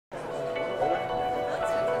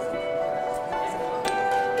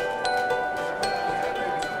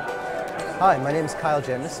Hi, my name is Kyle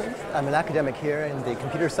Jameson. I'm an academic here in the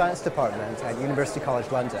Computer Science Department at University College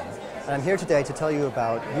London. And I'm here today to tell you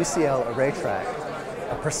about UCL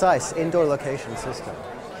ArrayTrack, a precise indoor location system.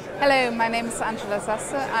 Hello, my name is Angela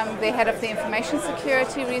Sasse. I'm the head of the Information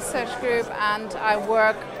Security Research Group, and I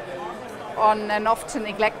work on an often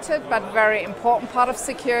neglected but very important part of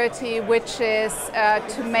security, which is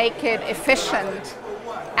to make it efficient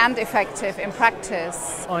and effective in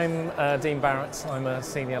practice. I'm Dean Barrett. I'm a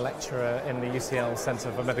senior lecturer in the UCL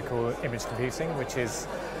Centre for Medical Image Computing, which is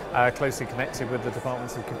closely connected with the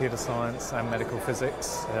Departments of Computer Science and Medical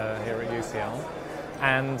Physics here at UCL.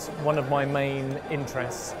 And one of my main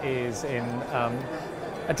interests is in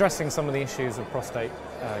addressing some of the issues of prostate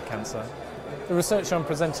cancer. The research I'm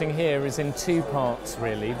presenting here is in two parts,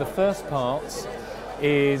 really. The first part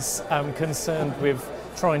is concerned with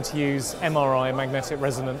trying to use MRI, magnetic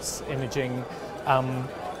resonance imaging,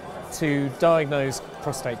 to diagnose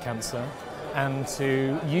prostate cancer and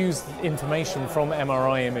to use information from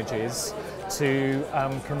MRI images to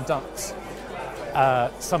conduct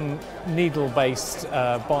some needle-based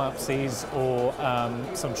biopsies or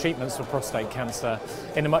some treatments for prostate cancer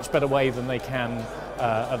in a much better way than they can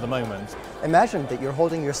at the moment. Imagine that you're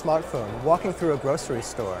holding your smartphone, walking through a grocery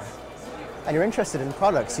store, and you're interested in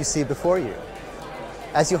products you see before you.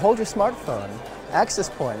 As you hold your smartphone, access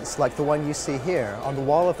points like the one you see here on the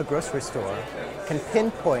wall of the grocery store can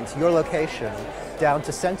pinpoint your location down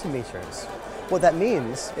to centimeters. What that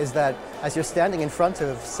means is that as you're standing in front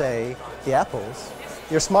of, say, the apples,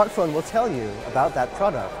 your smartphone will tell you about that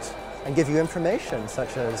product and give you information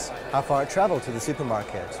such as how far it traveled to the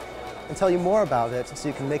supermarket and tell you more about it so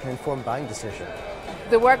you can make an informed buying decision.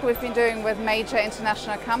 The work we've been doing with major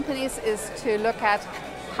international companies is to look at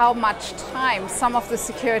how much time some of the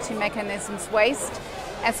security mechanisms waste.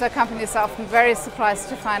 And so companies are often very surprised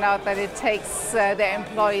to find out that it takes their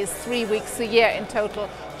employees 3 weeks a year in total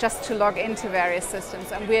just to log into various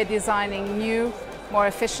systems. And we're designing new, more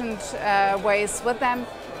efficient ways with them.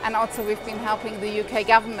 And also we've been helping the UK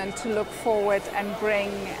government to look forward and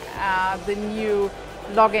bring the new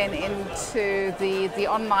login into the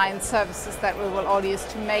online services that we will all use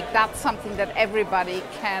to make that something that everybody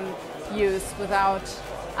can use without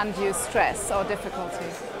undue stress or difficulty.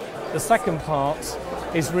 The second part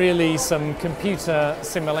is really some computer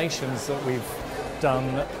simulations that we've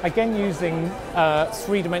done, again using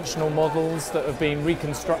three-dimensional models that have been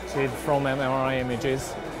reconstructed from MRI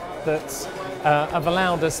images that have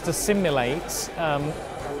allowed us to simulate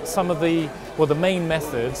some of the main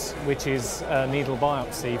methods, which is needle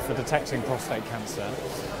biopsy for detecting prostate cancer.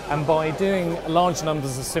 And by doing large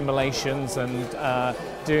numbers of simulations and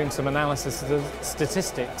doing some analysis of the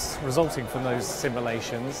statistics resulting from those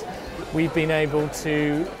simulations, we've been able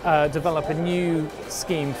to develop a new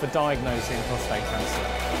scheme for diagnosing prostate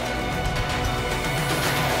cancer.